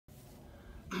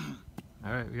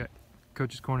All right, we got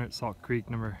Coach's Corner at Salt Creek,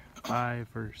 number 5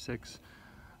 or 6.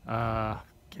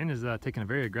 Ken is taking a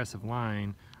very aggressive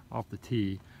line off the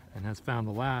tee and has found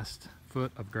the last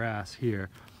foot of grass here,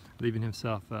 leaving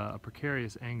himself a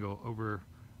precarious angle over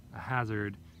a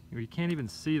hazard. You can't even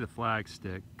see the flag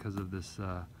stick because of this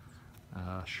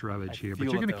shrubbage here, but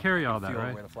you're going to carry all that,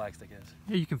 right? Where the flag stick is.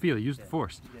 Yeah, you can feel it. Use the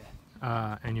force.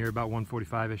 Yeah. And you're about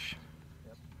 145-ish.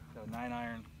 Yep. So 9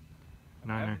 iron.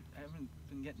 9 iron. I haven't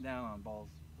been getting down on balls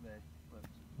today. But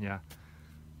yeah.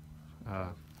 A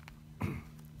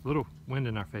little wind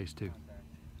in our face too.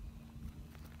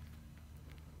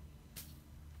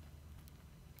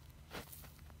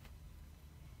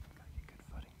 Gotta get good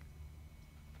footing.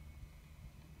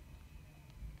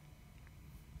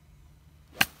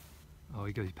 Oh,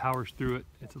 he powers through it.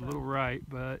 It's a little right,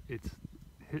 but it's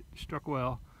struck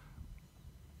well.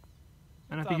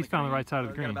 And I think he's found the right side of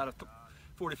the green. Got about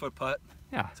a 40-foot putt.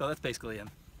 Yeah. So that's basically in.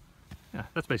 Yeah,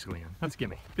 that's basically in. That's a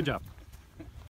gimme. Good job.